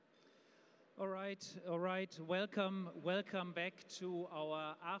All right. Welcome back to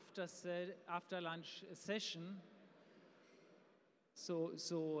our after lunch session. So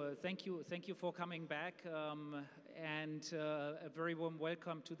thank you for coming back, and a very warm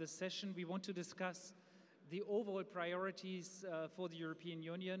welcome to this session. We want to discuss the overall priorities for the European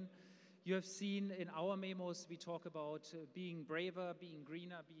Union. You have seen in our memos we talk about being braver, being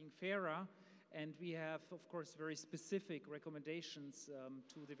greener, being fairer. And we have, of course, very specific recommendations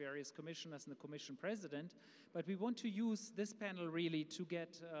to the various commissioners and the Commission President. But we want to use this panel really to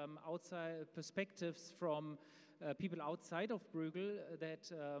get outside perspectives from people outside of Bruegel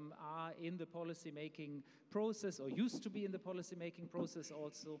that are in the policy-making process or used to be in the policy-making process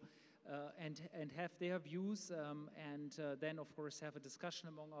also, and have their views, and then, of course, have a discussion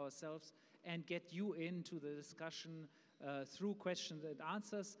among ourselves and get you into the discussion through questions and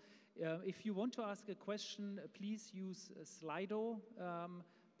answers. If you want to ask a question, please use Slido.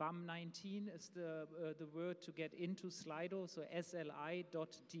 BAM19 is the word to get into Slido, so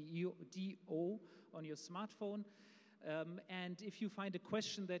sli.do on your smartphone. And if you find a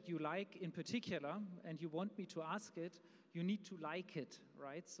question that you like in particular and you want me to ask it, you need to like it,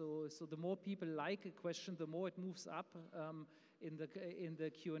 right? So the more people like a question, the more it moves up in the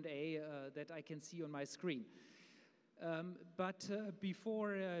Q&A that I can see on my screen. But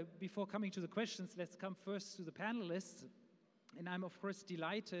before coming to the questions, let's come first to the panelists. And I'm, of course,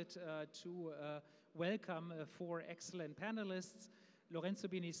 delighted to welcome four excellent panelists. Lorenzo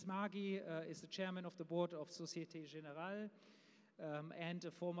Bini-Smaghi is the chairman of the board of Société Générale and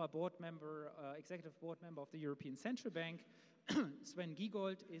a former board member, executive board member of the European Central Bank. Sven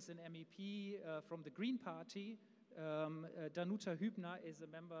Giegold is an MEP from the Green Party. Danuta Hübner is a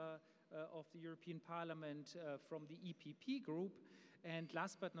member of the European Parliament from the EPP group. And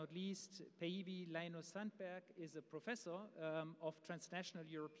last but not least, Päivi Leino-Sandberg is a professor of transnational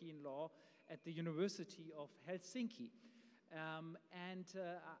European law at the University of Helsinki. And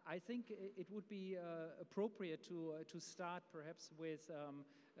I think it would be appropriate to start perhaps with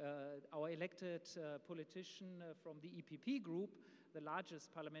our elected politician from the EPP group, the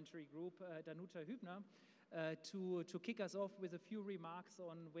largest parliamentary group, Danuta Hübner, to kick us off with a few remarks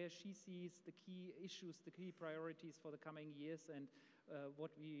on where she sees the key issues, the key priorities for the coming years, and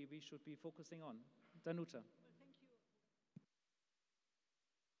what we should be focusing on. Danuta. Well, thank you.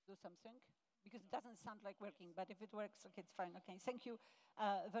 Do something? Because it doesn't sound like working, but if it works, okay, it's fine. Okay, thank you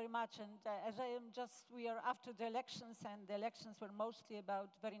very much. And as we are after the elections, and the elections were mostly about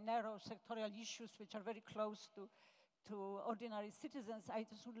very narrow sectorial issues, which are very close to ordinary citizens. I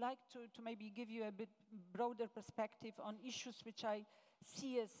just would like to maybe give you a bit broader perspective on issues which I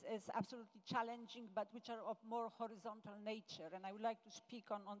see as absolutely challenging, but which are of more horizontal nature. And I would like to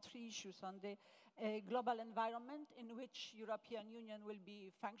speak on three issues: on the global environment in which European Union will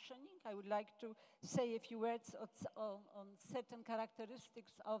be functioning. I would like to say a few words on certain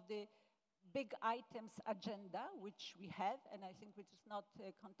characteristics of the big items agenda, which we have, and I think which is not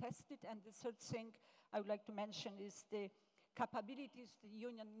contested. And the third thing I would like to mention is the capabilities the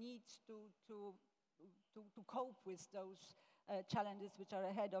Union needs to cope with those challenges which are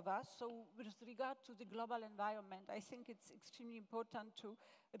ahead of us. So with regard to the global environment, I think it's extremely important to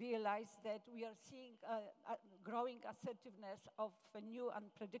realize that we are seeing a growing assertiveness of new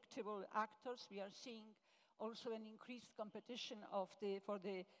unpredictable actors. We are seeing also an increased competition for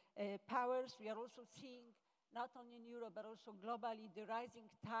the powers. We are also seeing, not only in Europe, but also globally, the rising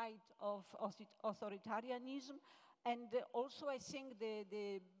tide of authoritarianism. And also, I think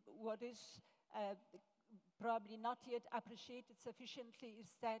what is probably not yet appreciated sufficiently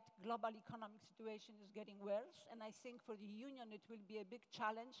is that global economic situation is getting worse. And I think for the Union, it will be a big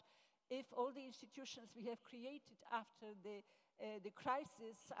challenge if all the institutions we have created after the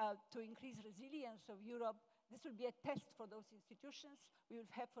crisis to increase resilience of Europe, this will be a test for those institutions. We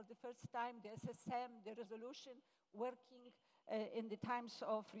will have for the first time the SSM, the resolution, working in the times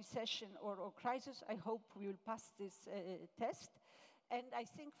of recession or crisis. I hope we will pass this test. And I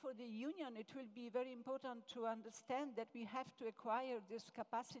think for the Union, it will be very important to understand that we have to acquire this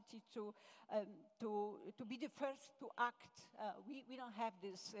capacity to be the first to act. We don't have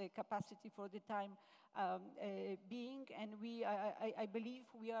this capacity for the time being, and I believe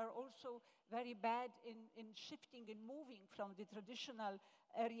we are also very bad in shifting and moving from the traditional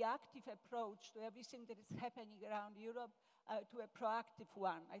reactive approach to everything that is happening around Europe to a proactive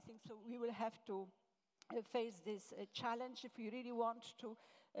one. I think so we will have to face this challenge if we really want to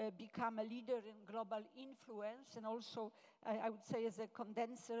become a leader in global influence, and also, I would say, as a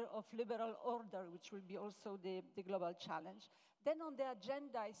condenser of liberal order, which will be also the global challenge. Then on the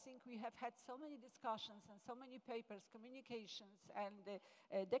agenda, I think we have had so many discussions and so many papers, communications, and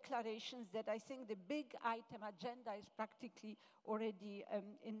declarations that I think the big item agenda is practically already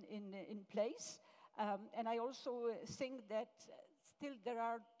in place. And I also think that still there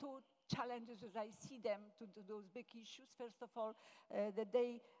are two challenges as I see them to those big issues. First of all,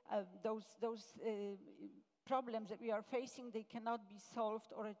 those problems that we are facing, they cannot be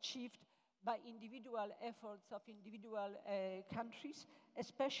solved or achieved by individual efforts of individual countries,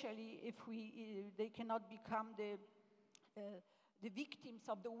 especially if they cannot become the victims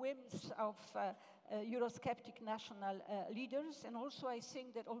of the whims of Eurosceptic national leaders. And also I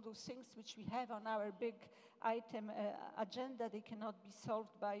think that all those things which we have on our big item agenda, they cannot be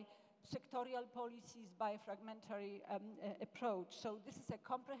solved by sectorial policies, by a fragmentary approach. So this is a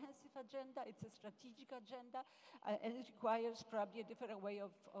comprehensive agenda, it's a strategic agenda, and it requires probably a different way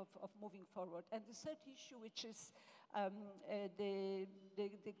of moving forward. And the third issue, which is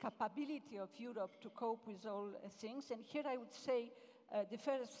the capability of Europe to cope with all things. And here I would say the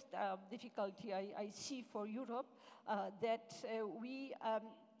first difficulty I see for Europe, that we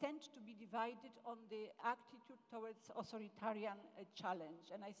tend to be divided on the attitude towards authoritarian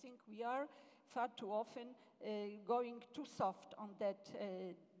challenge. And I think we are far too often going too soft on that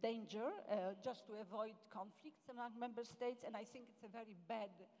danger just to avoid conflicts among member states. And I think it's a very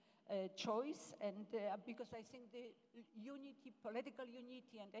bad choice, and because I think the unity, political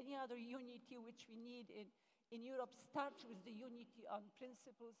unity, and any other unity which we need in Europe starts with the unity on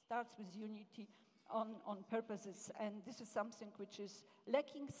principles, starts with unity on purposes, and this is something which is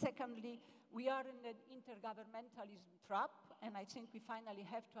lacking. Secondly, we are in an intergovernmentalism trap, and I think we finally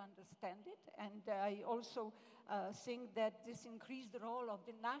have to understand it. And I also think that this increased role of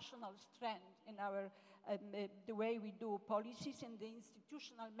the national strength in our the way we do policies and the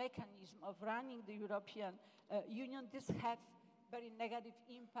institutional mechanism of running the European Union, this has very negative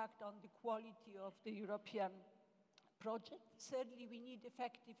impact on the quality of the European project. Thirdly, we need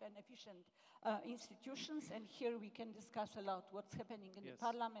effective and efficient institutions, and here we can discuss a lot what's happening in the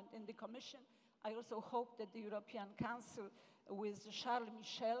Parliament, in the Commission. I also hope that the European Council with Charles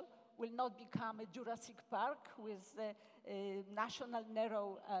Michel will not become a Jurassic Park with national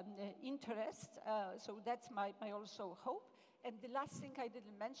narrow interests. So that's my also hope. And the last thing I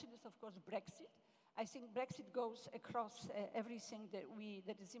didn't mention is, of course, Brexit. I think Brexit goes across everything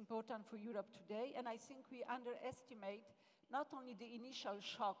that is important for Europe today, and I think we underestimate not only the initial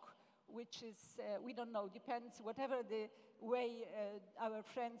shock, which is, we don't know, depends, whatever the way our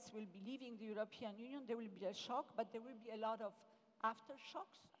friends will be leaving the European Union, there will be a shock, but there will be a lot of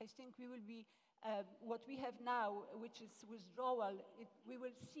aftershocks. I think we will be, what we have now, which is withdrawal, we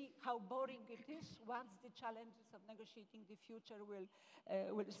will see how boring it is once the challenges of negotiating the future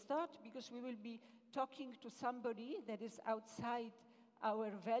will start, because we will be talking to somebody that is outside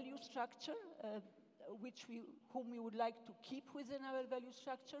our value structure, whom we would like to keep within our value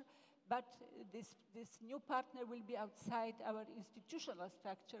structure, but this new partner will be outside our institutional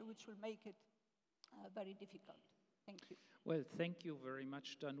structure, which will make it very difficult. Thank you. Well, thank you very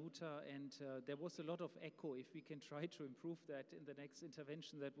much, Danuta. And there was a lot of echo. If we can try to improve that in the next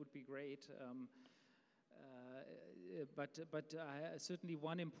intervention, that would be great. But certainly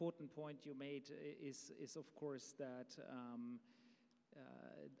one important point you made is of course, that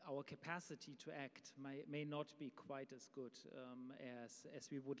our capacity to act may not be quite as good as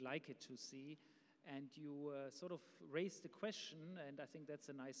we would like it to see. And you sort of raised the question, and I think that's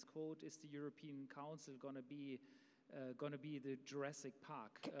a nice quote: is the European Council going to be the Jurassic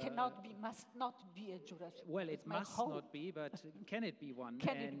Park? Cannot be, must not be a Jurassic Park. Well, it must not be, but can it be one?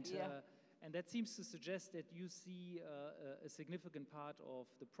 Can it be, yeah. And that seems to suggest that you see a significant part of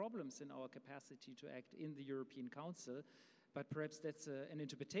the problems in our capacity to act in the European Council. But perhaps that's an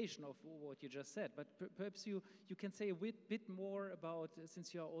interpretation of what you just said. But perhaps you can say a bit more about,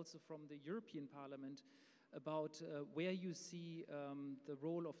 since you are also from the European Parliament, about where you see the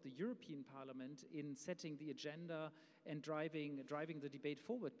role of the European Parliament in setting the agenda and driving the debate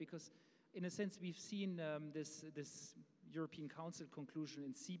forward. Because in a sense, we've seen this European Council conclusion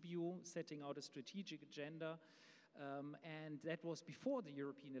in Sibiu, setting out a strategic agenda. And that was before the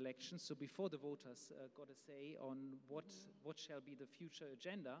European elections, so before the voters got a say on what shall be the future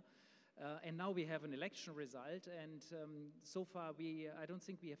agenda. And now we have an election result, and so far I don't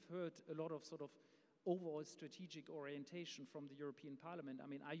think we have heard a lot of sort of overall strategic orientation from the European Parliament. I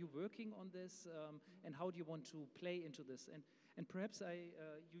mean, are you working on this, and how do you want to play into this? And perhaps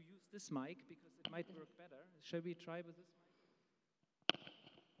you use this mic, because it might work better. Shall we try with this mic?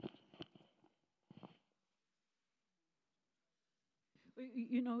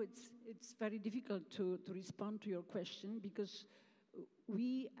 You know, it's very difficult to respond to your question because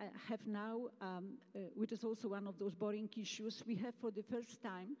we have now, which is also one of those boring issues, we have for the first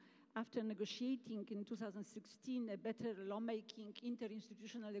time, after negotiating in 2016 a better lawmaking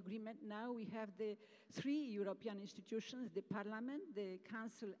interinstitutional agreement, now we have the three European institutions, the Parliament, the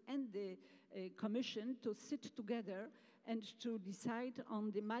Council, and the Commission, to sit together and to decide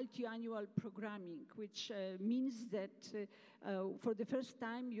on the multi-annual programming, which means that for the first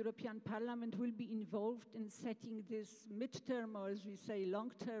time, European Parliament will be involved in setting this midterm, or as we say,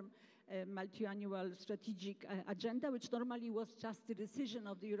 long-term multi-annual strategic agenda, which normally was just the decision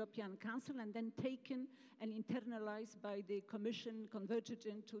of the European Council and then taken and internalized by the Commission, converted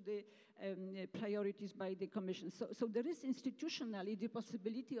into the priorities by the Commission. So there is institutionally the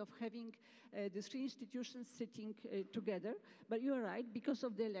possibility of having the three institutions sitting together. But you're right, because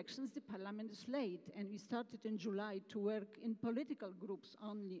of the elections, the Parliament is late, and we started in July to work in political groups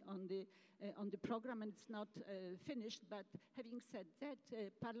only on the program, and it's not finished. But having said that,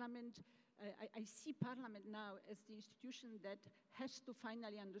 Parliament, I see Parliament now as the institution that has to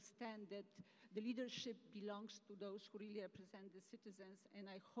finally understand that the leadership belongs to those who really represent the citizens, and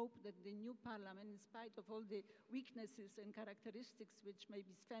I hope that the new Parliament, in spite of all the weaknesses and characteristics, which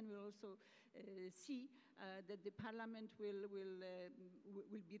maybe Sven will also see, that the Parliament will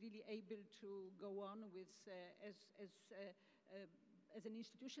be really able to go on with as an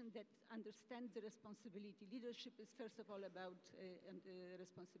institution that understands the responsibility. Leadership is first of all about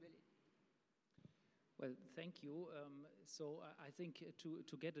responsibility. Well, thank you. So I think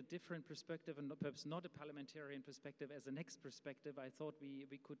to get a different perspective, and perhaps not a parliamentarian perspective as a next perspective, I thought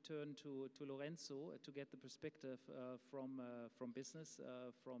we could turn to Lorenzo to get the perspective from business,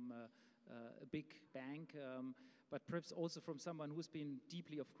 from a big bank, but perhaps also from someone who's been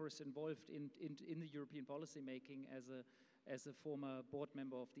deeply, of course, involved in the European policy making as a former board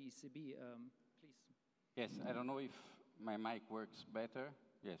member of the ECB. Please. Yes, I don't know if my mic works better.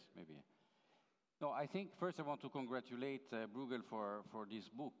 Yes, maybe. No, I think first I want to congratulate Bruegel for this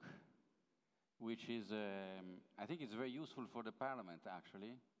book, which is, I think it's very useful for the Parliament,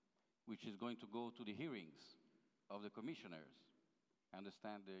 actually, which is going to go to the hearings of the commissioners. I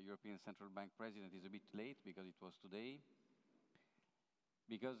understand the European Central Bank president is a bit late because it was today.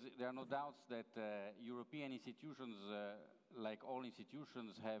 Because there are no doubts that European institutions, like all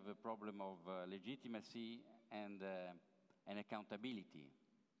institutions, have a problem of legitimacy and accountability.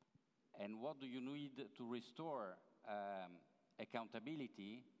 And what do you need to restore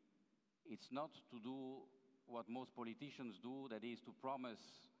accountability? It's not to do what most politicians do, that is to promise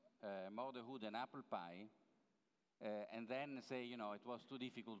motherhood and apple pie, and then say, you know, it was too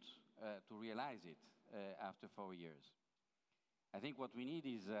difficult to realize it after 4 years. I think what we need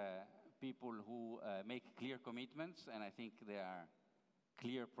is people who make clear commitments, and I think there are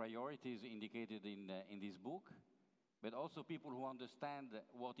clear priorities indicated in this book, but also people who understand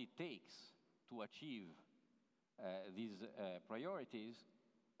what it takes to achieve these priorities,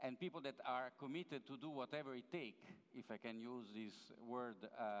 and people that are committed to do whatever it takes, if I can use this word,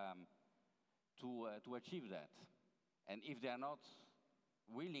 to achieve that. And if they are not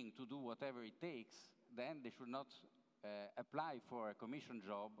willing to do whatever it takes, then they should not apply for a commission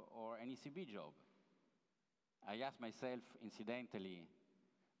job or an ECB job. I ask myself, incidentally,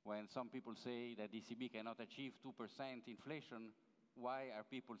 when some people say that ECB cannot achieve 2% inflation, why are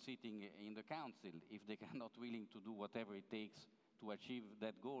people sitting in the council if they are not willing to do whatever it takes to achieve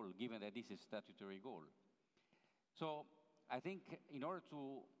that goal, given that this is a statutory goal? So I think in order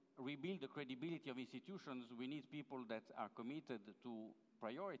to rebuild the credibility of institutions, we need people that are committed to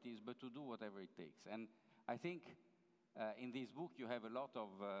priorities, but to do whatever it takes. And I think in this book you have a lot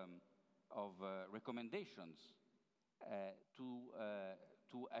of recommendations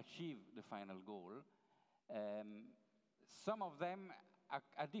to achieve the final goal. Some of them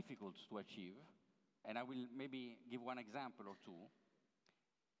are difficult to achieve, and I will maybe give one example or two.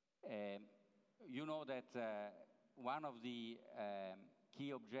 You know that one of the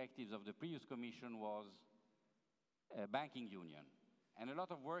key objectives of the previous Commission was banking union, and a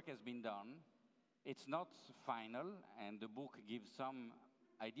lot of work has been done. It's not final, and the book gives some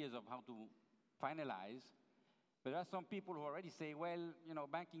ideas of how to finalize. But there are some people who already say, well, you know,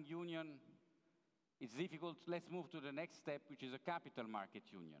 banking union, it's difficult. Let's move to the next step, which is a capital market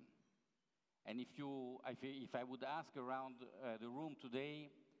union. And if I would ask around the room today,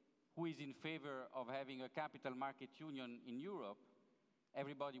 who is in favor of having a capital market union in Europe,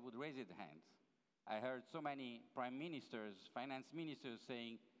 everybody would raise their hands. I heard so many prime ministers, finance ministers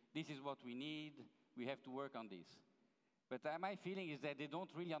saying, this is what we need, we have to work on this. But my feeling is that they don't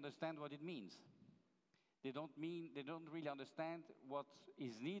really understand what it means. they don't really understand what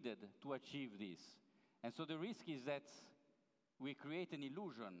is needed to achieve this. And so the risk is that we create an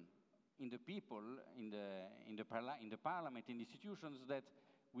illusion in the people, in the parliament, in the institutions, that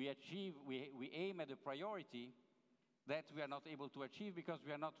we aim at a priority that we are not able to achieve because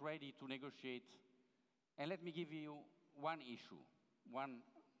we are not ready to negotiate. And let me give you one issue, one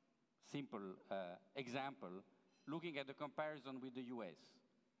simple example, looking at the comparison with the US.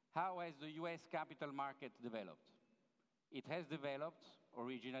 How has the US capital market developed? It has developed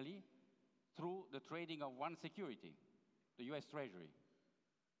originally through the trading of one security, the US Treasury.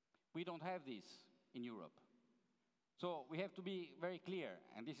 We don't have this in Europe. So we have to be very clear,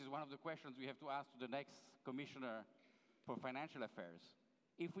 and this is one of the questions we have to ask to the next Commissioner for Financial Affairs.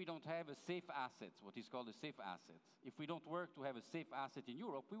 If we don't have a safe asset, what is called a safe asset, if we don't work to have a safe asset in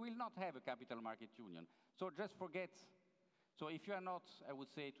Europe, we will not have a capital market union. So just forget. So if you are not, I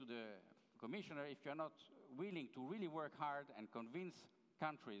would say to the Commissioner, if you are not willing to really work hard and convince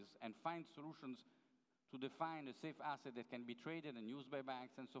countries and find solutions to define a safe asset that can be traded and used by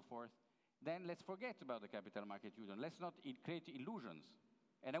banks and so forth, then let's forget about the capital market union. Let's not create illusions.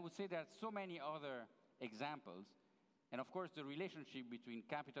 And I would say there are so many other examples. And of course, the relationship between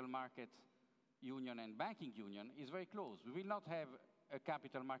capital market union and banking union is very close. We will not have a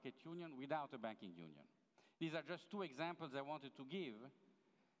capital market union without a banking union. These are just two examples I wanted to give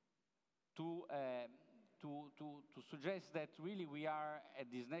to suggest that really we are at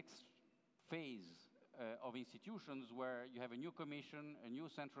this next phase of institutions where you have a new commission, a new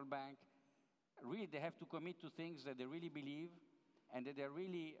central bank. Really, they have to commit to things that they really believe, and that they're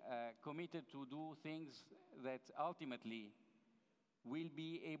really committed to do things that ultimately will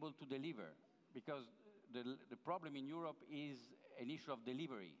be able to deliver. Because the problem in Europe is an issue of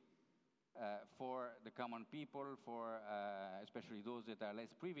delivery for the common people, for especially those that are less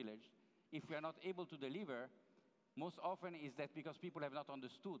privileged. If we are not able to deliver, most often is that because people have not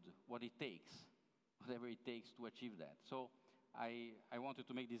understood what it takes, whatever it takes to achieve that. So I wanted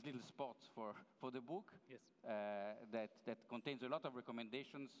to make this little spot for the book. Yes. That contains a lot of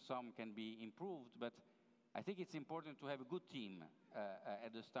recommendations. Some can be improved, but I think it's important to have a good team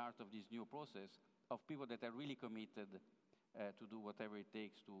at the start of this new process of people that are really committed to do whatever it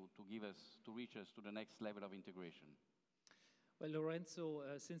takes to reach us to the next level of integration. Well, Lorenzo,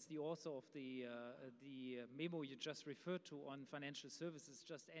 since the author of the memo you just referred to on financial services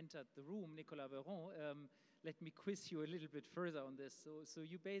just entered the room, Nicolas Veron, let me quiz you a little bit further on this. So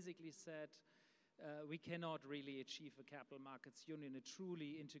you basically said we cannot really achieve a capital markets union, a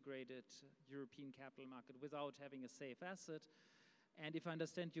truly integrated European capital market, without having a safe asset. And if I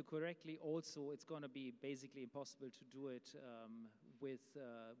understand you correctly, also it's going to be basically impossible to do it with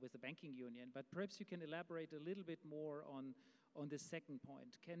the banking union. But perhaps you can elaborate a little bit more on the second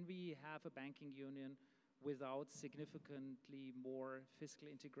point. Can we have a banking union without significantly more fiscal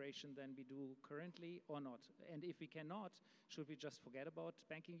integration than we do currently, or not? And if we cannot, should we just forget about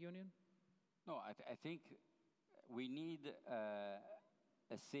banking union? No, I think we need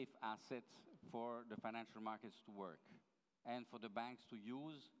a safe asset for the financial markets to work and for the banks to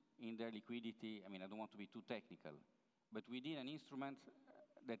use in their liquidity. I mean, I don't want to be too technical, but we need an instrument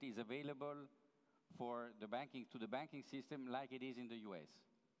that is available for the banking system like it is in the US.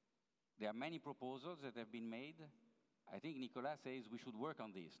 There are many proposals that have been made. I think Nicolas says we should work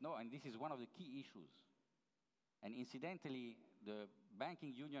on this. No, and this is one of the key issues. And incidentally, the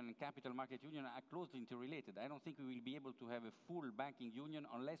banking union and capital market union are closely interrelated. I don't think we will be able to have a full banking union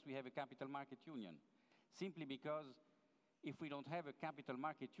unless we have a capital market union. Simply because if we don't have a capital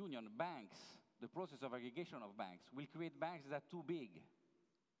market union, banks, the process of aggregation of banks, will create banks that are too big.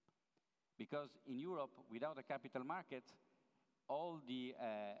 Because in Europe, without a capital market, all the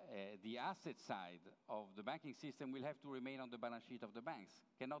asset side of the banking system will have to remain on the balance sheet of the banks,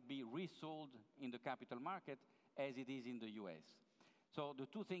 cannot be resold in the capital market as it is in the US. So the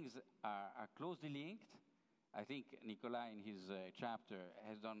two things are closely linked. I think Nicolas, in his chapter,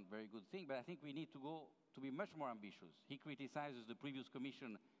 has done a very good thing, but I think we need to be much more ambitious. He criticizes the previous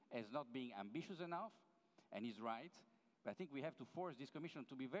commission as not being ambitious enough, and he's right. But I think we have to force this commission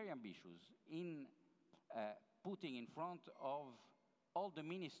to be very ambitious in putting in front of all the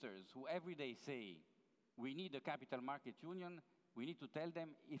ministers who every day say, we need a capital market union. We need to tell them,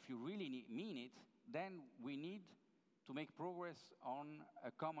 if you really mean it, then we need to make progress on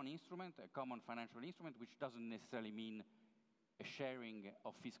a common instrument, a common financial instrument, which doesn't necessarily mean a sharing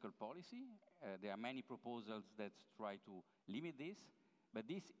of fiscal policy. There are many proposals that try to limit this, but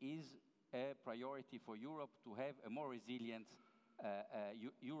this is a priority for Europe to have a more resilient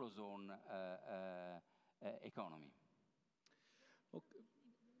Eurozone economy. Okay.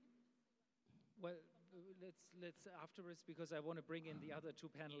 Well, let's afterwards, because I want to bring in the other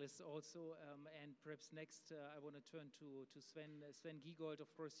two panelists also, and perhaps next I want to turn to Sven Giegold. Of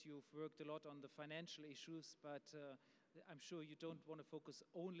course, you've worked a lot on the financial issues, but I'm sure you don't want to focus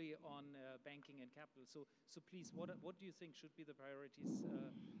only on banking and capital. So please, what do you think should be the priorities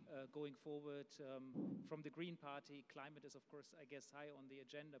going forward from the Green Party? Climate is, of course, I guess, high on the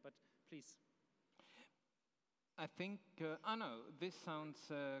agenda, but please. I think, Anno, this sounds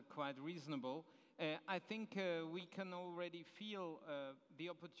quite reasonable. I think we can already feel the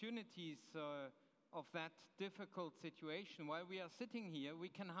opportunities of that difficult situation. While we are sitting here, we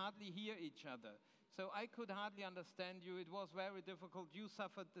can hardly hear each other. So I could hardly understand you. It was very difficult. You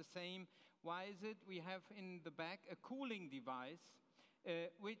suffered the same. Why is it? We have in the back a cooling device,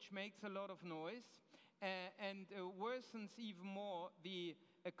 which makes a lot of noise and worsens even more the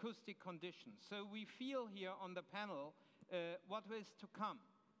acoustic conditions. So we feel here on the panel what is to come.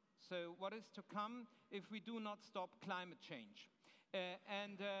 So what is to come if we do not stop climate change?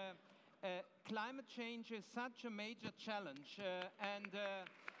 Climate change is such a major challenge,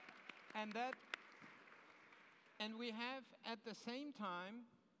 and we have at the same time,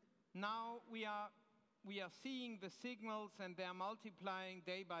 now we are seeing the signals, and they are multiplying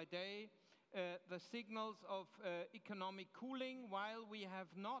day by day, the signals of economic cooling, while we have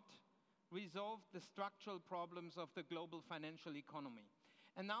not resolved the structural problems of the global financial economy.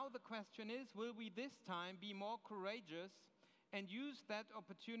 And now the question is, will we this time be more courageous and use that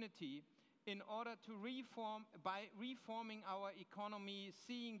opportunity in order to reforming our economy,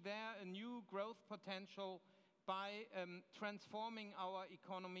 seeing there a new growth potential by transforming our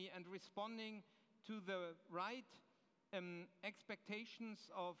economy and responding to the right expectations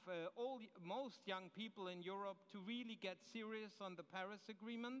of most young people in Europe to really get serious on the Paris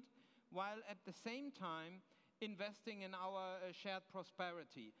Agreement, while at the same time investing in our shared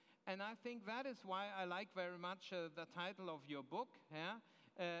prosperity. And I think that is why I like very much the title of your book,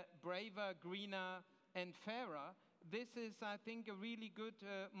 Braver, Greener and Fairer. This is, I think, a really good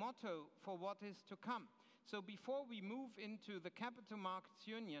motto for what is to come. So before we move into the Capital Markets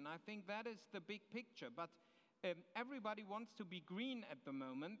Union, I think that is the big picture. But everybody wants to be green at the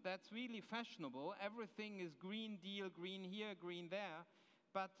moment. That's really fashionable. Everything is Green Deal, green here, green there.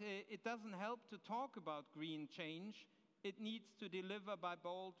 But it doesn't help to talk about green change. It needs to deliver by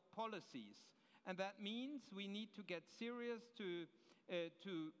bold policies. And that means we need to get serious to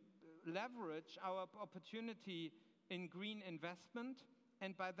leverage our opportunity in green investment,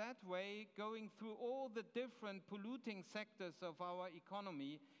 and by that way going through all the different polluting sectors of our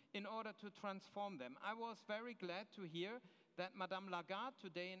economy in order to transform them. I was very glad to hear that Madame Lagarde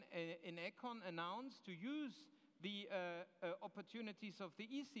today in Econ announced to use the opportunities of the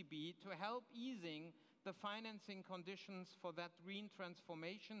ECB to help easing the financing conditions for that green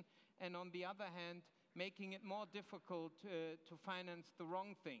transformation, and on the other hand, making it more difficult to finance the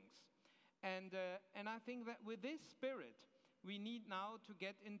wrong things. And I think that with this spirit, we need now to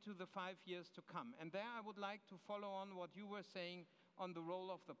get into the 5 years to come. And there I would like to follow on what you were saying on the role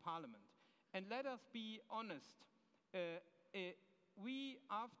of the parliament. And let us be honest, we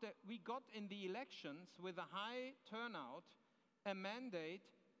got in the elections with a high turnout a mandate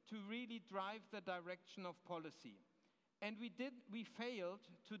to really drive the direction of policy. And we failed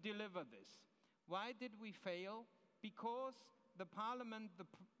to deliver this. Why did we fail? Because the parliament,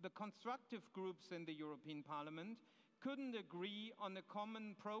 the constructive groups in the European Parliament couldn't agree on a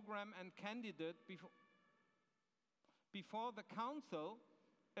common program and candidate before the council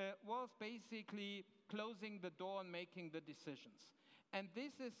was basically closing the door and making the decisions. And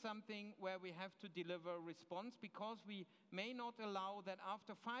this is something where we have to deliver a response, because we may not allow that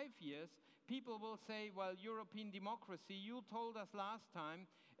after 5 years, people will say, well, European democracy, you told us last time,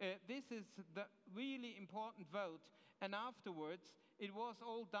 this is the really important vote, and afterwards, it was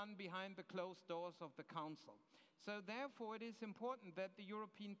all done behind the closed doors of the council. So therefore, it is important that the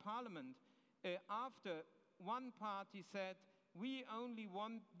European Parliament, after one party said, we only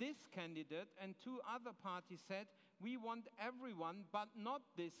want this candidate, and two other parties said, we want everyone, but not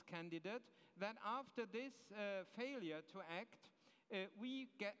this candidate, that after this failure to act, we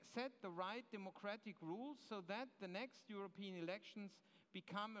set the right democratic rules so that the next European elections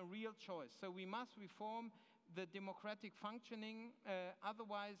become a real choice. So we must reform the democratic functioning,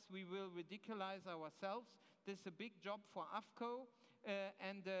 otherwise we will ridiculize ourselves. This is a big job for AFCO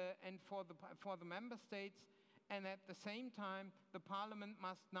and for the member states. And at the same time, the Parliament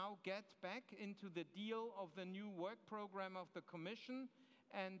must now get back into the deal of the new work program of the Commission,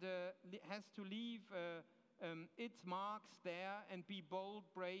 and has to leave its marks there and be bold,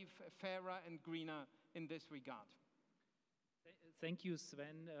 brave, fairer and greener in this regard. Thank you,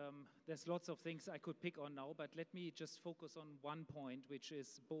 Sven. There's lots of things I could pick on now, but let me just focus on one point, which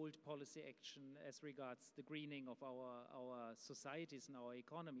is bold policy action as regards the greening of our societies and our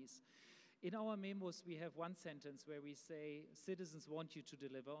economies. In our memos, we have one sentence where we say citizens want you to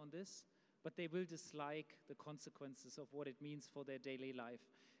deliver on this, but they will dislike the consequences of what it means for their daily life.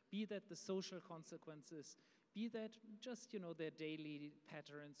 Be that the social consequences, be that just, their daily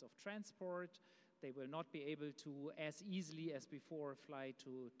patterns of transport. They will not be able to, as easily as before, fly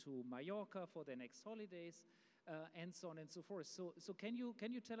to Mallorca for their next holidays, and so on and so forth. So can you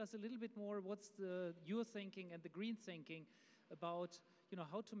tell us a little bit more what's your thinking and the green thinking about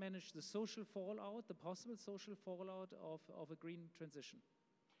how to manage the social fallout, the possible social fallout of a green transition?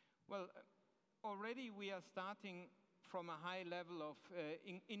 Well, already we are starting from a high level of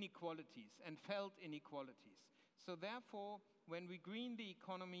inequalities and felt inequalities. So therefore, when we green the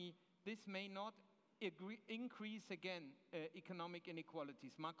economy, this may not increase again economic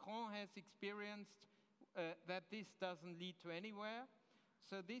inequalities. Macron has experienced that this doesn't lead to anywhere.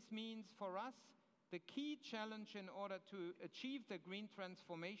 So this means for us, the key challenge in order to achieve the green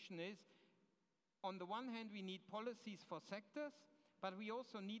transformation is, on the one hand, we need policies for sectors, but we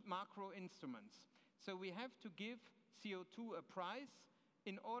also need macro instruments. So we have to give CO2 a price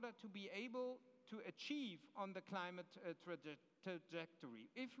in order to be able to achieve on the climate trajectory.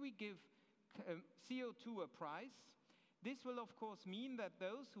 If we give CO2 a price, this will of course mean that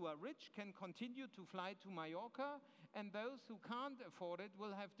those who are rich can continue to fly to Mallorca, and those who can't afford it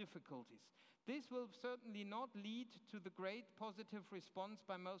will have difficulties. This will certainly not lead to the great positive response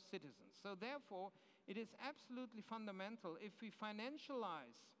by most citizens. So therefore, it is absolutely fundamental, if we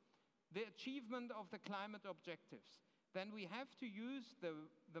financialize the achievement of the climate objectives, then we have to use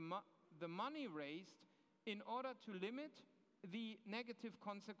the money raised in order to limit the negative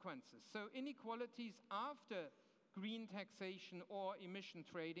consequences. So inequalities after green taxation or emission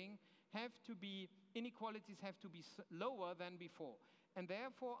trading inequalities have to be lower than before. And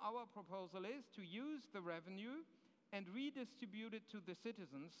therefore our proposal is to use the revenue and redistribute it to the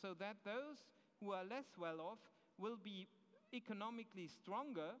citizens, so that those who are less well off will be economically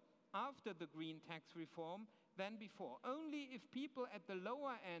stronger after the green tax reform than before. Only if people at the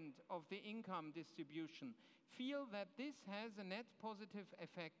lower end of the income distribution feel that this has a net positive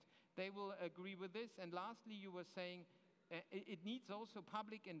effect, they will agree with this. And lastly, you were saying it needs also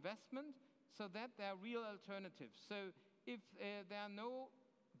public investment so that there are real alternatives. So if there are no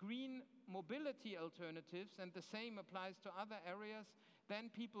green mobility alternatives, and the same applies to other areas, then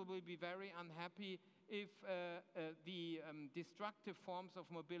people will be very unhappy if the destructive forms of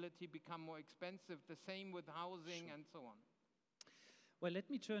mobility become more expensive, the same with housing. Sure. And so on. Well, let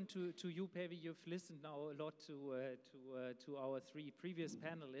me turn to you, Päivi. You've listened now a lot to our three previous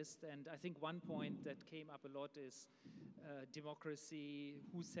panelists, and I think one point that came up a lot is democracy.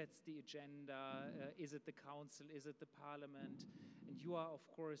 Who sets the agenda? Is it the council? Is it the parliament? And you are, of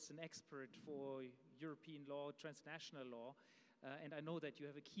course, an expert for European law, transnational law. And I know that you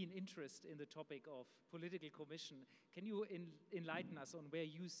have a keen interest in the topic of political commission. Can you enlighten us on where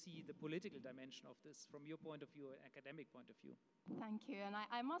you see the political dimension of this from your point of view, an academic point of view? Thank you. And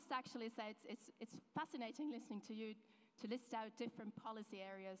I must actually say it's fascinating listening to you to list out different policy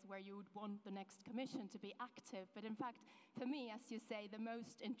areas where you would want the next commission to be active. But in fact, for me, as you say, the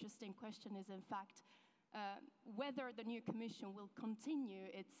most interesting question is in fact whether the new commission will continue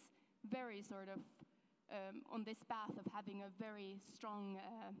its very sort of on this path of having a very strong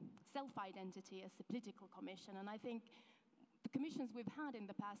self-identity as a political commission. And I think the commissions we've had in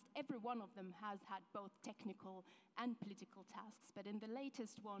the past, every one of them has had both technical and political tasks. But in the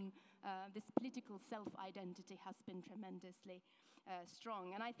latest one, this political self-identity has been tremendously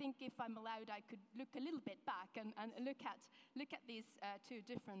strong. And I think if I'm allowed, I could look a little bit back and look at these two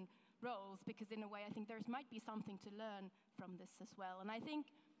different roles, because in a way I think there might be something to learn from this as well. And I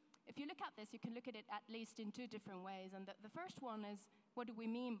think if you look at this, you can look at it at least in two different ways. And the first one is, what do we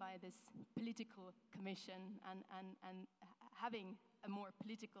mean by this political commission and having a more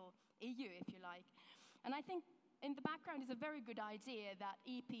political EU, if you like? And I think in the background is a very good idea that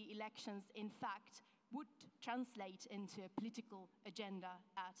EP elections, in fact, would translate into a political agenda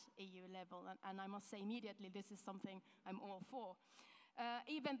at EU level. And I must say immediately, this is something I'm all for.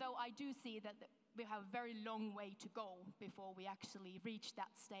 Even though I do see that we have a very long way to go before we actually reach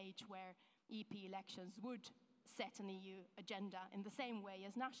that stage where EP elections would set an EU agenda in the same way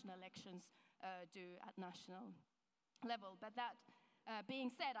as national elections do at national level. But that being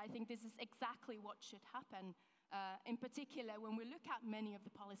said, I think this is exactly what should happen. In particular, when we look at many of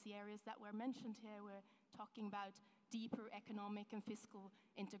the policy areas that were mentioned here, we're talking about deeper economic and fiscal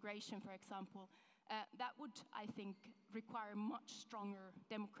integration, for example. That would, I think, require much stronger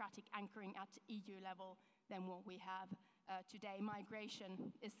democratic anchoring at EU level than what we have today.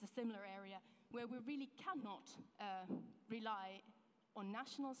 Migration is a similar area where we really cannot rely on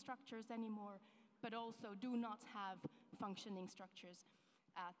national structures anymore, but also do not have functioning structures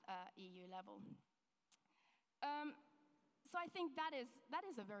at EU level. So I think that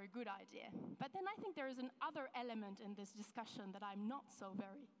is a very good idea. But then I think there is another element in this discussion that I'm not so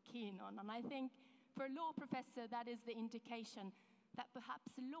very keen on. And I think for a law professor, that is the indication that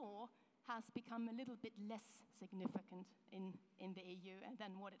perhaps law has become a little bit less significant in the EU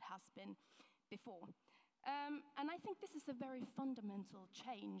than what it has been before. And I think this is a very fundamental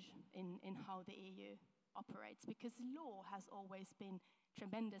change in how the EU operates, because law has always been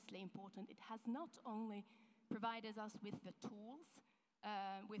tremendously important. It has not only provided us with the tools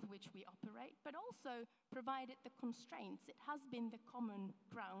with which we operate, but also provided the constraints. It has been the common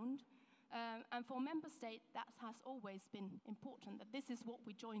ground. And for member states, that has always been important, that this is what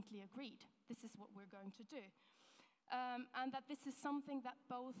we jointly agreed. This is what we're going to do. And that this is something that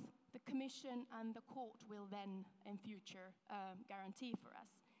both the Commission and the Court will then, in future, guarantee for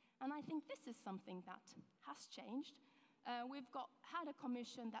us. And I think this is something that has changed. We've had a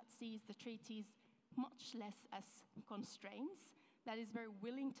Commission that sees the treaties much less as constraints, that is very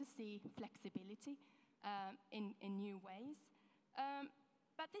willing to see flexibility in new ways.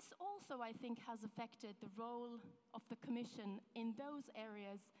 But this also, I think, has affected the role of the Commission in those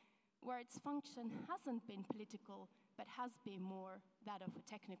areas where its function hasn't been political, but has been more that of a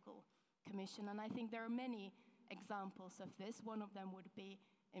technical commission. And I think there are many examples of this. One of them would be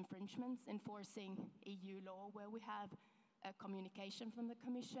infringements, enforcing EU law, where we have a communication from the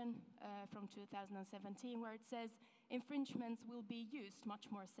Commission from 2017, where it says infringements will be used much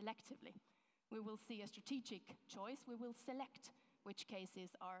more selectively. We will see a strategic choice. We will select which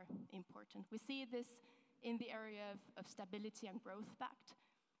cases are important. We see this in the area of Stability and Growth Pact,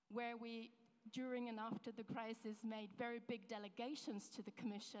 where we, during and after the crisis, made very big delegations to the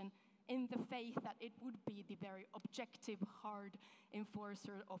Commission in the faith that it would be the very objective, hard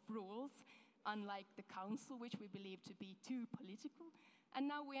enforcer of rules, unlike the Council, which we believe to be too political. And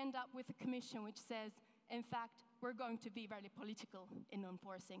now we end up with a Commission which says, in fact, we're going to be very political in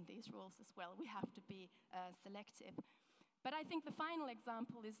enforcing these rules as well. We have to be selective. But I think the final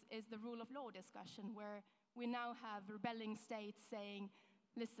example is the rule of law discussion, where we now have rebelling states saying,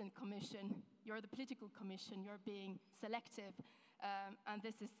 listen, Commission, you're the political Commission, you're being selective, and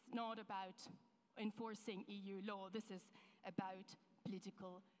this is not about enforcing EU law, this is about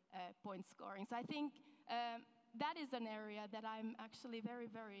political point scoring. So I think that is an area that I'm actually very,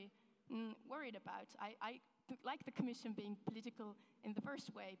 very worried about. I like the Commission being political in the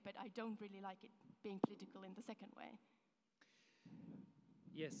first way, but I don't really like it being political in the second way.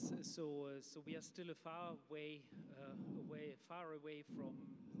 Yes, so we are still far away from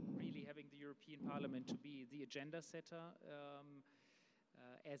really having the European Parliament to be the agenda setter,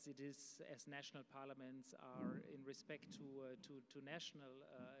 as it is, as national parliaments are in respect to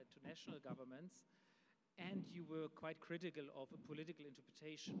national governments. And you were quite critical of a political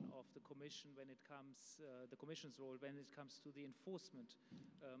interpretation of the Commission when it comes, the Commission's role when it comes to the enforcement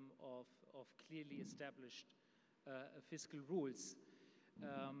of clearly established fiscal rules.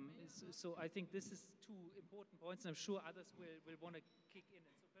 So I think this is two important points, and I'm sure others will want to kick in.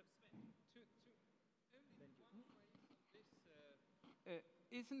 And so perhaps Sven.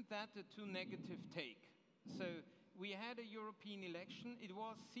 Isn't that a too negative take? So we had a European election. It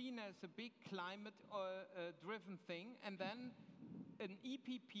was seen as a big climate-driven thing, and then an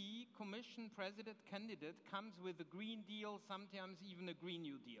EPP Commission President candidate comes with a Green Deal, sometimes even a Green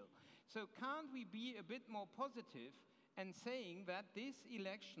New Deal. So can't we be a bit more positive and saying that this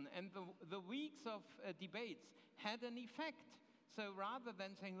election and the weeks of debates had an effect? So rather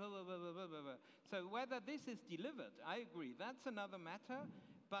than saying, so whether this is delivered, I agree, that's another matter.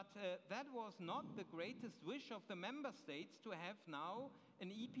 But that was not the greatest wish of the member states to have now an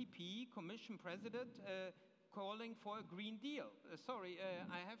EPP Commission President calling for a Green Deal. Sorry,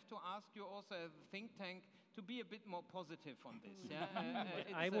 I have to ask you also as a think tank to be a bit more positive on this. Yeah?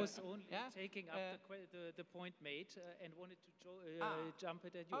 I was only taking up the point made and wanted to jump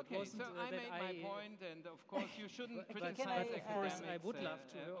it at you. Okay, so I made my point, and of course you shouldn't criticize of course, I would love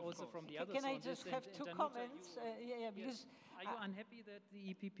to hear also from the others. Can I just have two comments? Because are you unhappy that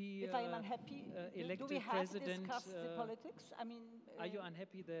the EPP if I'm unhappy, elected do we have president? Discussed the politics? I mean, are you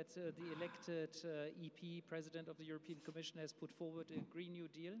unhappy that the elected EP president of the European Commission has put forward a Green New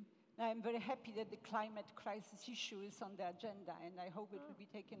Deal? I'm very happy that the climate crisis issue is on the agenda, and I hope it will be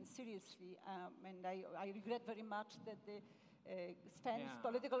taken seriously. And I regret very much that the Sten's Yeah.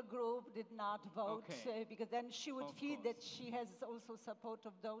 political group did not vote Okay. because then she would Of feel course. that she has also support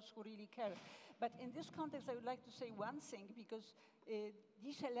of those who really care. But in this context, I would like to say one thing because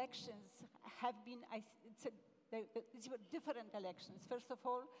these elections have been, these were different elections. First of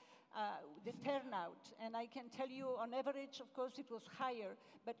all, the turnout, and I can tell you on average, of course, it was higher,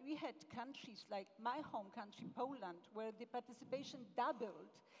 but we had countries like my home country, Poland, where the participation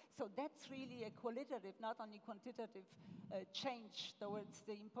doubled. So that's really a qualitative, not only quantitative change towards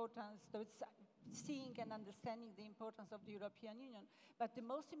the importance, towards seeing and understanding the importance of the European Union. But the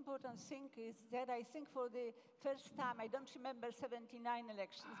most important thing is that I think for the first time, I don't remember 79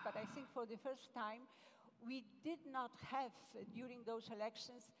 elections, but I think for the first time, we did not have, during those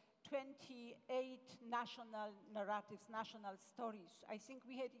elections, 28 national narratives, national stories. I think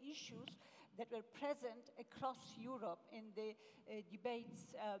we had issues that were present across Europe in the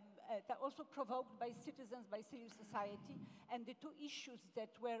debates that also provoked by citizens, by civil society. And the two issues that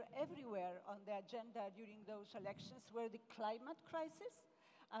were everywhere on the agenda during those elections were the climate crisis.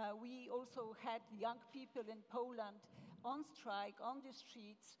 We also had young people in Poland on strike, on the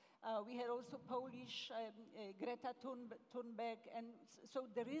streets. We had also Polish Greta Thunberg, and so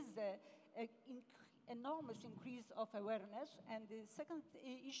there is an enormous increase of awareness. And the second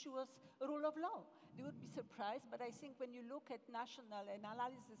issue was rule of law. You would be surprised, but I think when you look at national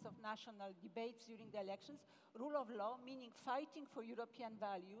analysis of national debates during the elections, rule of law, meaning fighting for European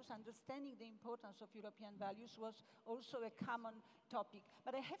values, understanding the importance of European values, was also a common topic.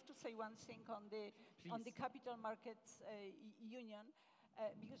 But I have to say one thing on the capital markets union.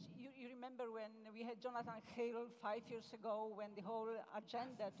 Because you remember when we had Jonathan Hale 5 years ago, when the whole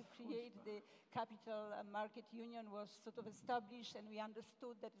agenda to create the capital market union was sort of established, and we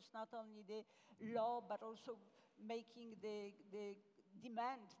understood that it's not only the law, but also making the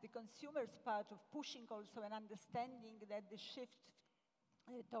demand, the consumer's part of pushing also an understanding that the shift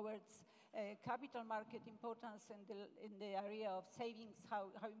towards capital market importance in the area of savings,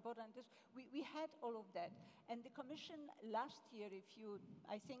 how important it is. We had all of that. And the Commission last year,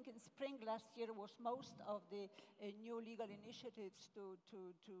 I think in spring last year, was most of the new legal initiatives to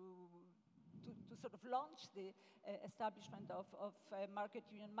sort of launch the establishment of market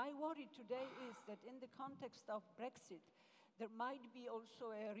union. My worry today is that in the context of Brexit, there might be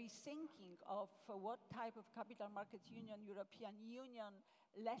also a rethinking of what type of capital markets union, European Union,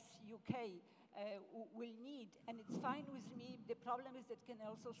 less UK will need. And it's fine with me. The problem is that it can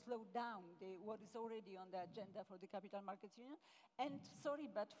also slow down what is already on the agenda for the capital markets union. And sorry,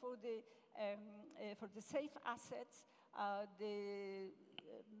 but for the safe assets, the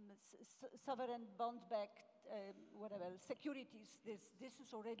sovereign bond-backed securities, this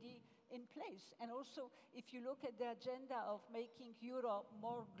is already in place. And also, if you look at the agenda of making Europe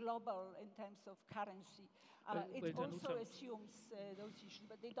more global in terms of currency, it also assumes those issues,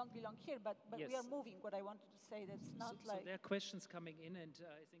 but they don't belong here. But yes. We are moving. What I wanted to say, that's not so there are questions coming in, and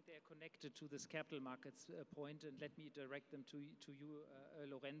I think they are connected to this capital markets point, and let me direct them to you,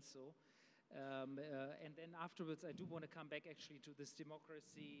 Lorenzo. And then afterwards, I do want to come back actually to this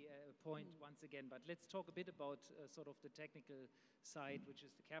democracy point once again, but let's talk a bit about sort of the technical side, which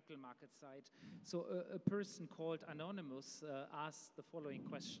is the capital market side. So a person called Anonymous asked the following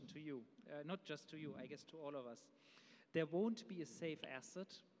question to you, not just to you, I guess to all of us. There won't be a safe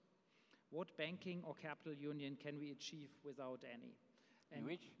asset. What banking or capital union can we achieve without any? And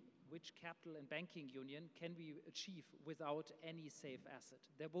which capital and banking union can we achieve without any safe asset?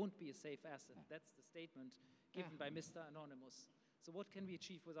 There won't be a safe asset. That's the statement given by Mr. Anonymous. So what can we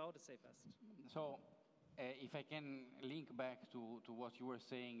achieve without a safe asset? So if I can link back to what you were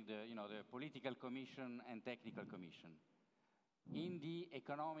saying, the political commission and technical commission. In the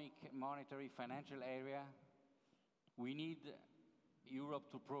economic, monetary, financial area, we need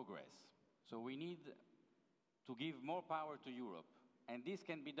Europe to progress. So we need to give more power to Europe. And this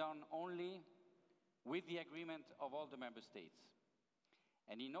can be done only with the agreement of all the member states.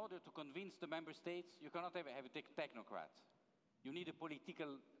 And in order to convince the member states, you cannot have a technocrat. You need a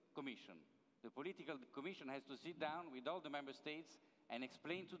political commission. The political commission has to sit down with all the member states and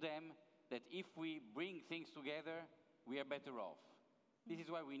explain to them that if we bring things together, we are better off. This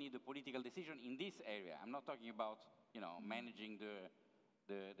is why we need a political decision in this area. I'm not talking about, managing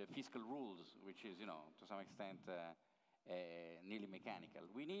the fiscal rules, which is, to some extent, nearly mechanical.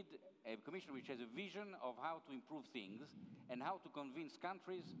 We need a commission which has a vision of how to improve things and how to convince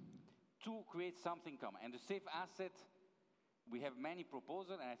countries to create something common. And the safe asset, we have many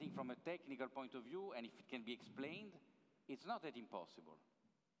proposals, and I think from a technical point of view, and if it can be explained, it's not that impossible.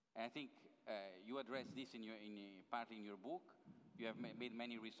 And I think you address this partly in your book. You have made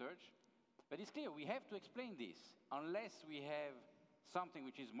many research. But it's clear we have to explain this. Unless we have something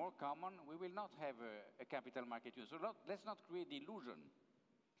which is more common, we will not have a capital market union. So let's not create the illusion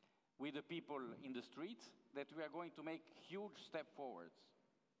with the people in the streets that we are going to make huge step forwards.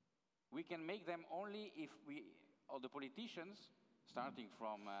 We can make them only if all the politicians, starting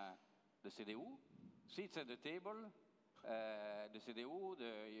from the CDU, sits at the table, the CDU,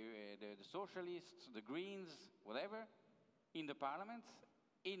 the socialists, the Greens, whatever, in the parliament,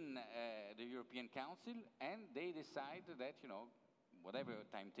 in the European Council, and they decide that, whatever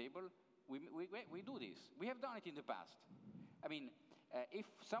timetable, we do this. We have done it in the past. I mean, if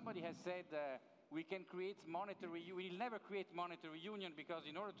somebody has said we can create we will never create monetary union because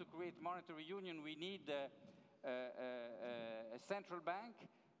in order to create monetary union we need a central bank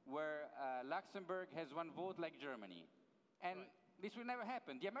where Luxembourg has one vote like Germany. And this will never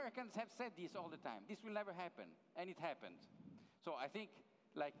happen. The Americans have said this all the time. This will never happen. And it happened. So I think,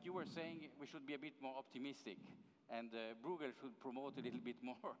 like you were saying, we should be a bit more optimistic. And Bruegel should promote a little bit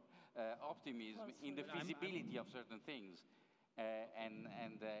more optimism in the feasibility of certain things. And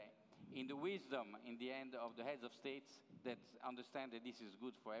in the wisdom, in the end, of the heads of states that understand that this is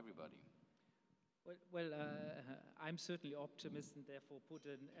good for everybody. Well, I'm certainly optimist and therefore put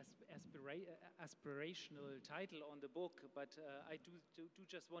an aspirational title on the book, but I do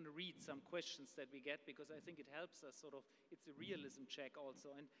just want to read some questions that we get because I think it helps us it's a realism check also.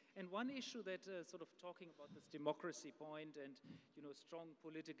 And one issue that sort of talking about this democracy point and, strong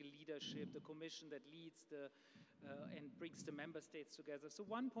political leadership, the commission that leads and brings the member states together. So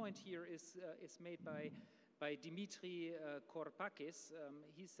one point here is made by Dimitri Korpakis.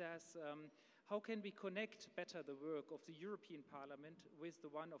 He says, how can we connect better the work of the European Parliament with the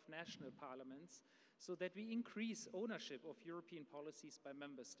one of national parliaments so that we increase ownership of European policies by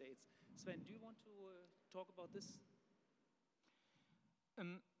member states? Sven, do you want to talk about this?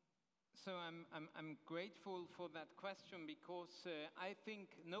 So I'm grateful for that question because I think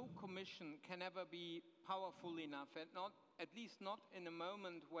no commission can ever be powerful enough, and at least not in a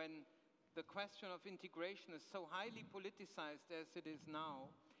moment when the question of integration is so highly politicized as it is now,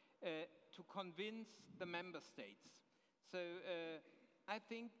 to convince the member states. So I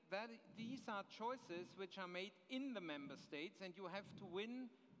think that these are choices which are made in the member states, and you have to win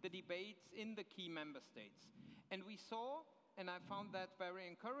the debates in the key member states. And we saw, and I found that very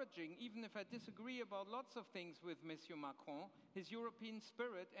encouraging, even if I disagree about lots of things with Monsieur Macron, his European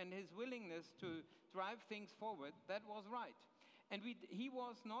spirit and his willingness to drive things forward, that was right. And he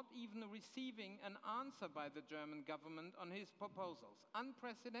was not even receiving an answer by the German government on his proposals,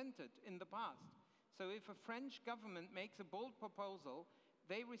 unprecedented in the past. So if a French government makes a bold proposal,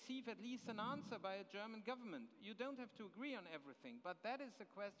 they receive at least an answer by a German government. You don't have to agree on everything, but that is the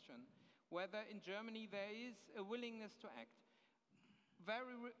question, whether in Germany there is a willingness to act.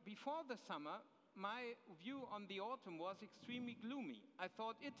 Before the summer, my view on the autumn was extremely gloomy. I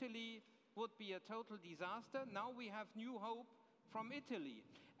thought Italy would be a total disaster. Now we have new hope from Italy,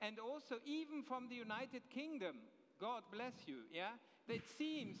 and also even from the United Kingdom. God bless you, yeah? It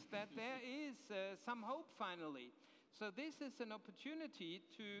seems that there is some hope finally. So this is an opportunity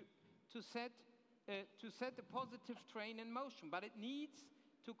to set a positive train in motion, but it needs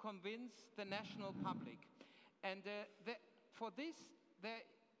to convince the national public. And for this,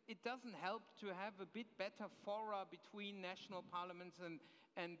 it doesn't help to have a bit better fora between national parliaments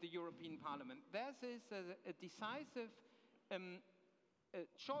and the European Parliament. There is a decisive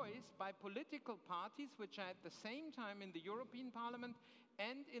choice by political parties which are at the same time in the European Parliament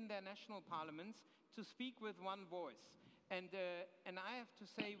and in their national parliaments to speak with one voice. And I have to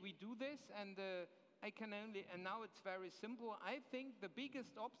say we do this, and and now it's very simple. I think the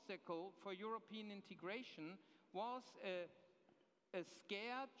biggest obstacle for European integration was a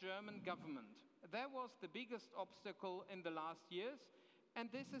scared German government. That was the biggest obstacle in the last years, and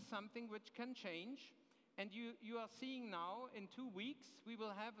this is something which can change. And you are seeing now, in 2 weeks, we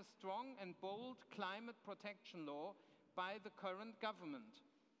will have a strong and bold climate protection law by the current government.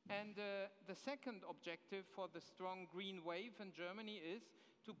 And the second objective for the strong green wave in Germany is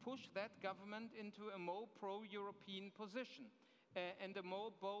to push that government into a more pro-European position and a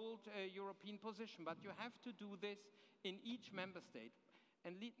more bold European position. But you have to do this in each member state.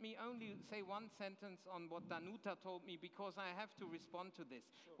 And let me only say one sentence on what Danuta told me, because I have to respond to this.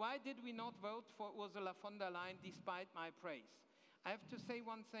 Sure. Why did we not vote for Ursula von der Leyen despite my praise? I have to say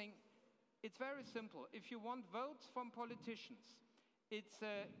one thing. It's very simple. If you want votes from politicians,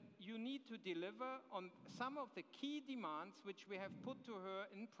 you need to deliver on some of the key demands which we have put to her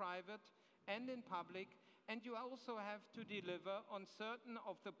in private and in public, and you also have to deliver on certain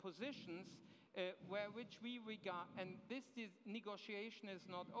of the positions which we regard, and this negotiation is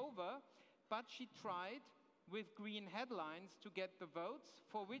not over, but she tried with green headlines to get the votes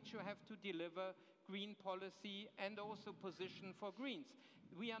for which you have to deliver green policy and also position for Greens.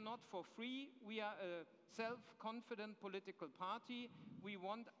 We are not for free. We are a self-confident political party. We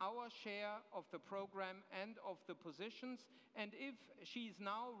want our share of the program and of the positions. And if she is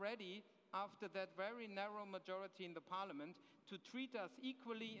now ready, after that very narrow majority in the parliament, to treat us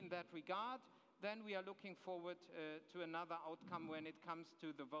equally in that regard, then we are looking forward to another outcome when it comes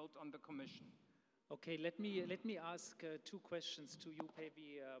to the vote on the Commission. Okay, let me ask two questions to you,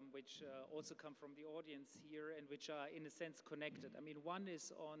 Päivi, which also come from the audience here and which are in a sense connected. I mean, one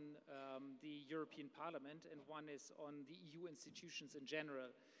is on the European Parliament and one is on the EU institutions in general.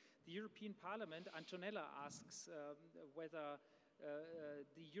 The European Parliament, Antonella asks whether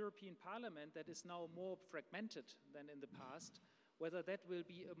the European Parliament that is now more fragmented than in the past, whether that will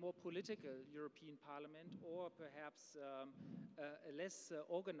be a more political European Parliament or perhaps a less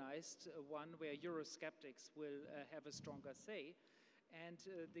organized one where Eurosceptics will have a stronger say. And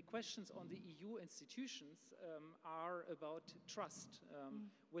the questions on the EU institutions are about trust.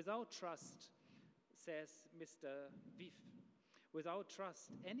 Without trust, says Mr. Vif, without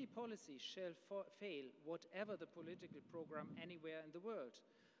trust, any policy shall fail, whatever the political program anywhere in the world.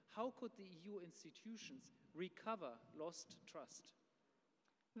 How could the EU institutions recover lost trust?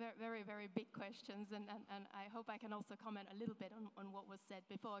 Very, very big questions, and I hope I can also comment a little bit on what was said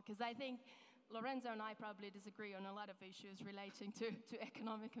before, because I think Lorenzo and I probably disagree on a lot of issues relating to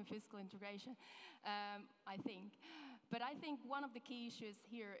economic and fiscal integration, I think. But I think one of the key issues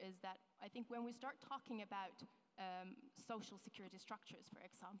here is that I think when we start talking about social security structures, for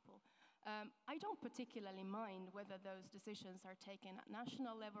example, I don't particularly mind whether those decisions are taken at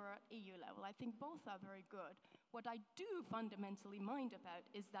national level or at EU level. I think both are very good. What I do fundamentally mind about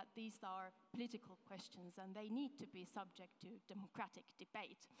is that these are political questions and they need to be subject to democratic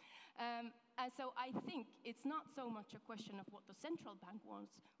debate. And so I think it's not so much a question of what the central bank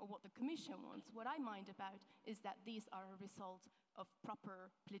wants or what the Commission wants. What I mind about is that these are a result of proper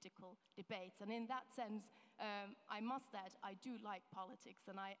political debates. And in that sense, I must add, I do like politics,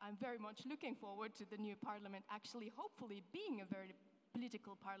 and I'm very much looking forward to the new parliament actually, hopefully, being a very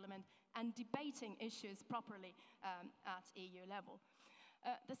political parliament and debating issues properly at EU level.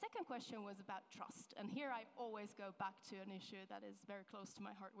 The second question was about trust, and here I always go back to an issue that is very close to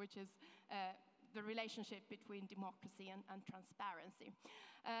my heart, which is the relationship between democracy and transparency.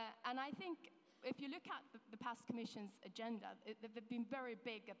 And I think if you look at the past Commission's agenda, they've been very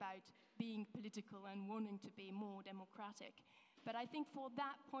big about being political and wanting to be more democratic. But I think for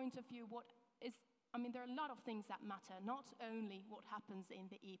that point of view, there are a lot of things that matter, not only what happens in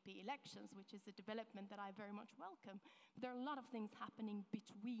the EP elections, which is a development that I very much welcome, but there are a lot of things happening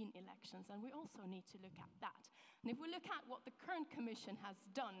between elections, and we also need to look at that. And if we look at what the current Commission has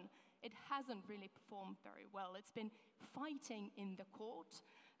done, it hasn't really performed very well. It's been fighting in the court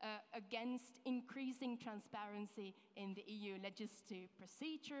against increasing transparency in the EU legislative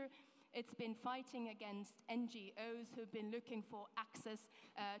procedure. It's been fighting against NGOs who've been looking for access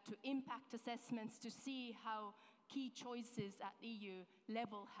to impact assessments to see how key choices at EU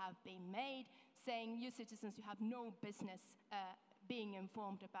level have been made, saying, you citizens, you have no business being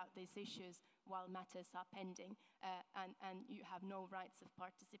informed about these issues while matters are pending, and you have no rights of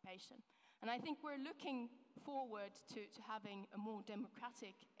participation. And I think we're looking forward to having a more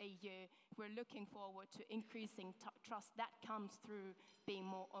democratic EU. We're looking forward to increasing trust that comes through being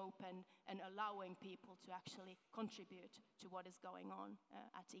more open and allowing people to actually contribute to what is going on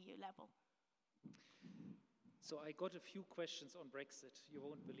at EU level. So I got a few questions on Brexit. You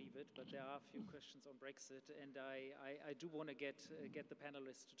won't believe it, but there are a few questions on Brexit, and I do want to get the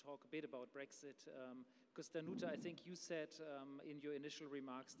panelists to talk a bit about Brexit, because Danuta, I think you said in your initial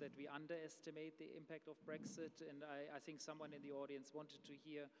remarks that we underestimate the impact of Brexit, and I think someone in the audience wanted to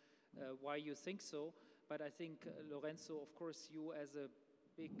hear why you think so. But I think, Lorenzo, of course, you as a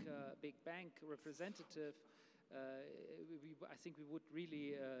big bank representative, I think we would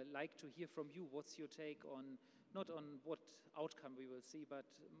really like to hear from you. What's your take on, not on what outcome we will see, but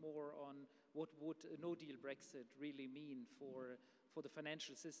more on what would a no-deal Brexit really mean for the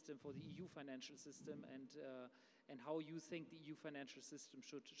financial system, for the EU financial system, and how you think the EU financial system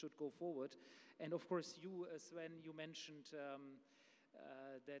should go forward. And of course, you, Sven, you mentioned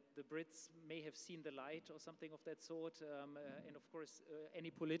that the Brits may have seen the light or something of that sort, and of course,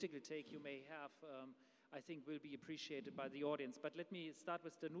 any political take you may have, I think will be appreciated by the audience. But let me start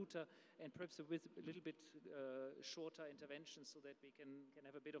with Danuta and perhaps with a little bit shorter intervention so that we can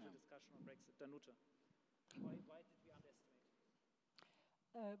have a bit of a discussion on Brexit. Danuta, why did we underestimate?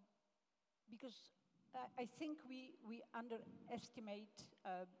 Because I think we underestimate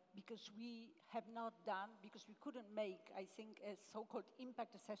because we have not done, because we couldn't make, I think, a so-called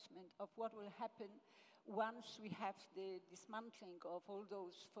impact assessment of what will happen once we have the dismantling of all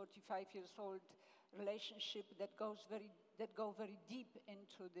those 45 years old relationship that go very deep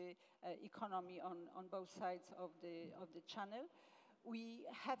into the economy on both sides of the channel. We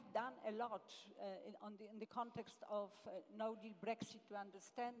have done a lot in the context of no-deal Brexit to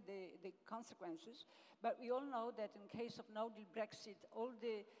understand the consequences, but we all know that in case of no-deal Brexit, all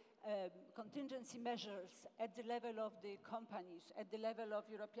the contingency measures at the level of the companies, at the level of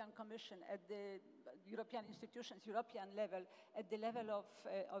European Commission, at the European institutions, European level, at the level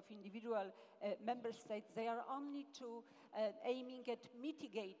of individual member states, they are only aiming at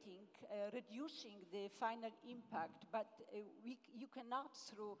mitigating, reducing the final impact, but you cannot,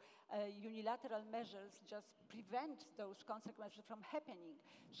 through unilateral measures, just prevent those consequences from happening.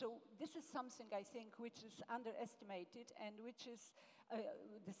 So this is something, I think, which is underestimated, and which is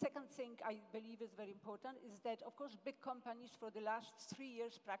the second thing I believe is very important is that, of course, big companies for the last 3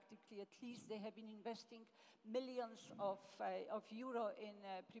 years, practically at least, they have been investing millions of euro in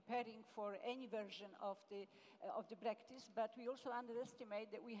preparing for any version of the Brexit. But we also underestimate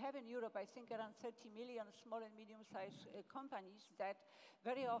that we have in Europe, I think, around 30 million small and medium-sized companies that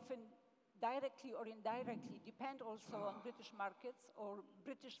very often, directly or indirectly, depend also on British markets, or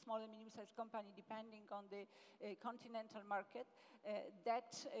British small and medium-sized company depending on the continental market,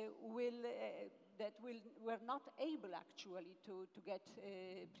 that were not able actually to get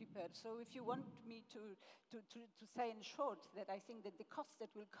prepared. So if you want me to say in short that I think that the costs that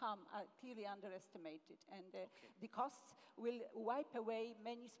will come are clearly underestimated, and the costs will wipe away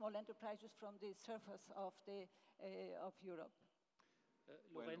many small enterprises from the surface of Europe.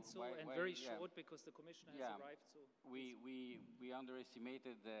 Lorenzo, very short, because the Commissioner has arrived. So we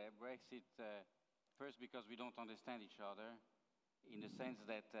underestimated Brexit first because we don't understand each other, in the sense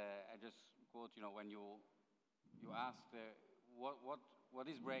that I just quote, when you asked what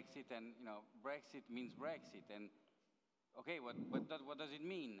is Brexit, and Brexit means Brexit, and okay, what does it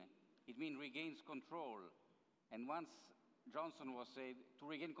mean? It means regains control, and once Johnson was said to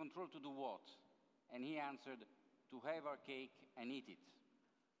regain control to do what, and he answered, to have our cake and eat it.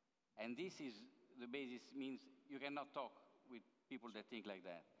 And this is the basis, means you cannot talk with people that think like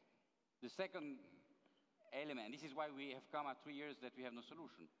that. The second element, this is why we have come at 3 years that we have no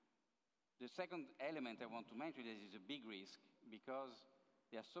solution. The second element I want to mention is a big risk, because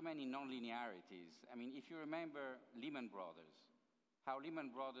there are so many non-linearities. I mean, if you remember Lehman Brothers, how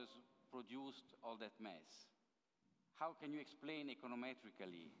Lehman Brothers produced all that mess, how can you explain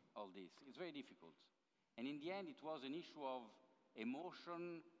econometrically all this? It's very difficult. And in the end, it was an issue of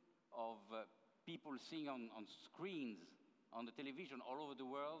emotion, of people seeing on screens, on the television all over the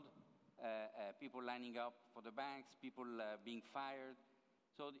world, people lining up for the banks, people being fired.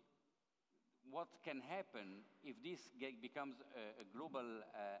 So what can happen if this becomes a global,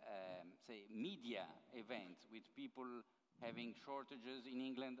 say, media event, with people having shortages in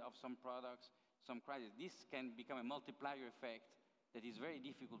England of some products, some crisis? This can become a multiplier effect that is very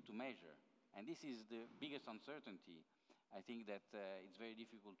difficult to measure. And this is the biggest uncertainty. I think that it's very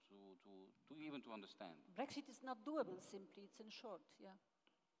difficult to even to understand. Brexit is not doable, simply. It's in short, yeah.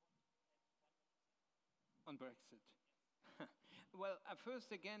 On Brexit. Well,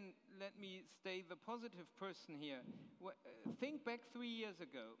 first again, let me stay the positive person here. Think back 3 years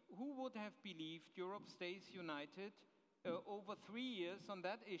ago. Who would have believed Europe stays united over 3 years on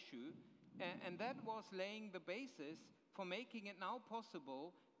that issue? And that was laying the basis for making it now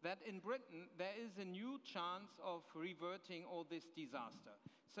possible that in Britain there is a new chance of reverting all this disaster.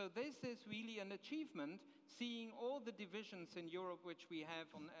 So this is really an achievement, seeing all the divisions in Europe which we have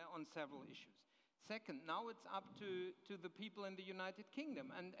on several issues. Second, now it's up to the people in the United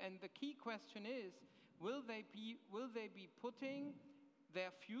Kingdom, and the key question is, will they be putting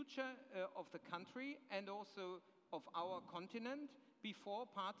their future of the country and also of our continent before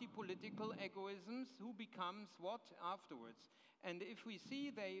party political egoisms, who becomes what afterwards? And if we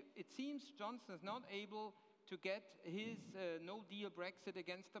see it seems Johnson is not able to get his no-deal Brexit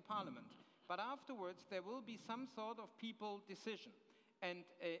against the parliament. But afterwards, there will be some sort of people decision. And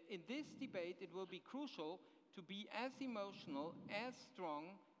in this debate, it will be crucial to be as emotional, as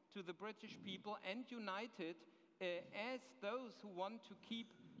strong to the British people and united as those who want to keep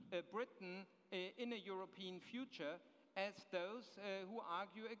Britain in a European future, as those who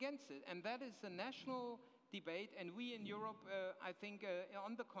argue against it. And that is a national debate, and we in Europe, I think,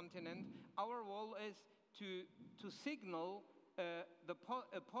 on the continent, our role is to signal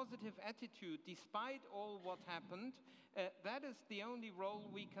a positive attitude despite all what happened. That is the only role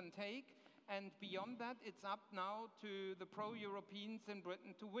we can take. And beyond that, it's up now to the pro-Europeans in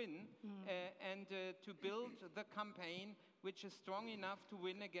Britain to win and to build the campaign which is strong enough to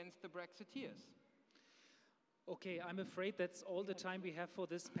win against the Brexiteers. Okay, I'm afraid that's all the time we have for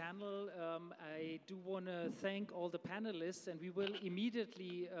this panel. I do want to thank all the panelists, and we will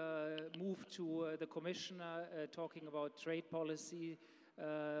immediately move to the Commissioner talking about trade policy.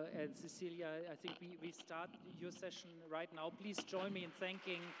 And Cecilia, I think we start your session right now. Please join me in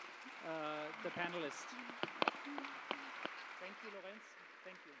thanking the panelists. Thank you, Lorenz.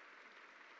 Thank you.